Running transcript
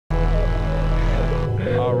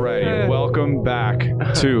Alrighty, welcome back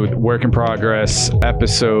to Work in Progress,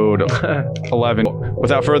 episode 11.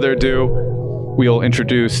 Without further ado, we'll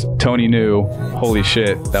introduce Tony New. Holy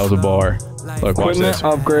shit, that was a bar. Look, watch this.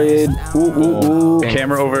 Upgrade.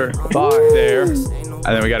 Camera over there.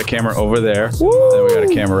 And then we got a camera over there. And then we got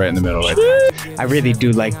a camera right in the middle right there. I really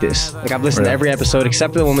do like this. Like, I've listened to every episode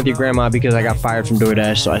except for the one with your grandma because I got fired from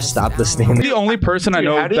DoorDash, so I stopped listening. I'm the only person I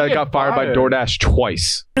know that got fired by DoorDash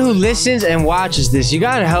twice. Who listens and watches this? You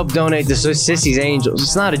gotta help donate to Sissy's Angels.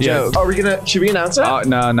 It's not a joke. Are we gonna? Should we announce it?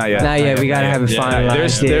 No, not yet. Not yet. We gotta have it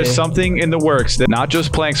finalized. There's something in the works that not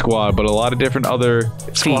just Plank Squad, but a lot of different other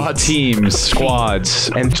teams, squads,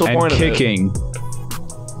 and kicking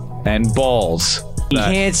and balls. You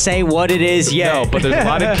can't say what it is yet. No, but there's a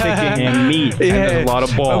lot of kicking and meat, and there's a lot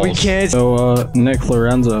of balls. But we can't. So, Nick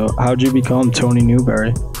Lorenzo, how'd you become Tony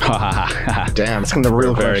Newbury? Damn, it's gonna be the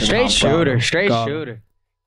real question. Straight shooter.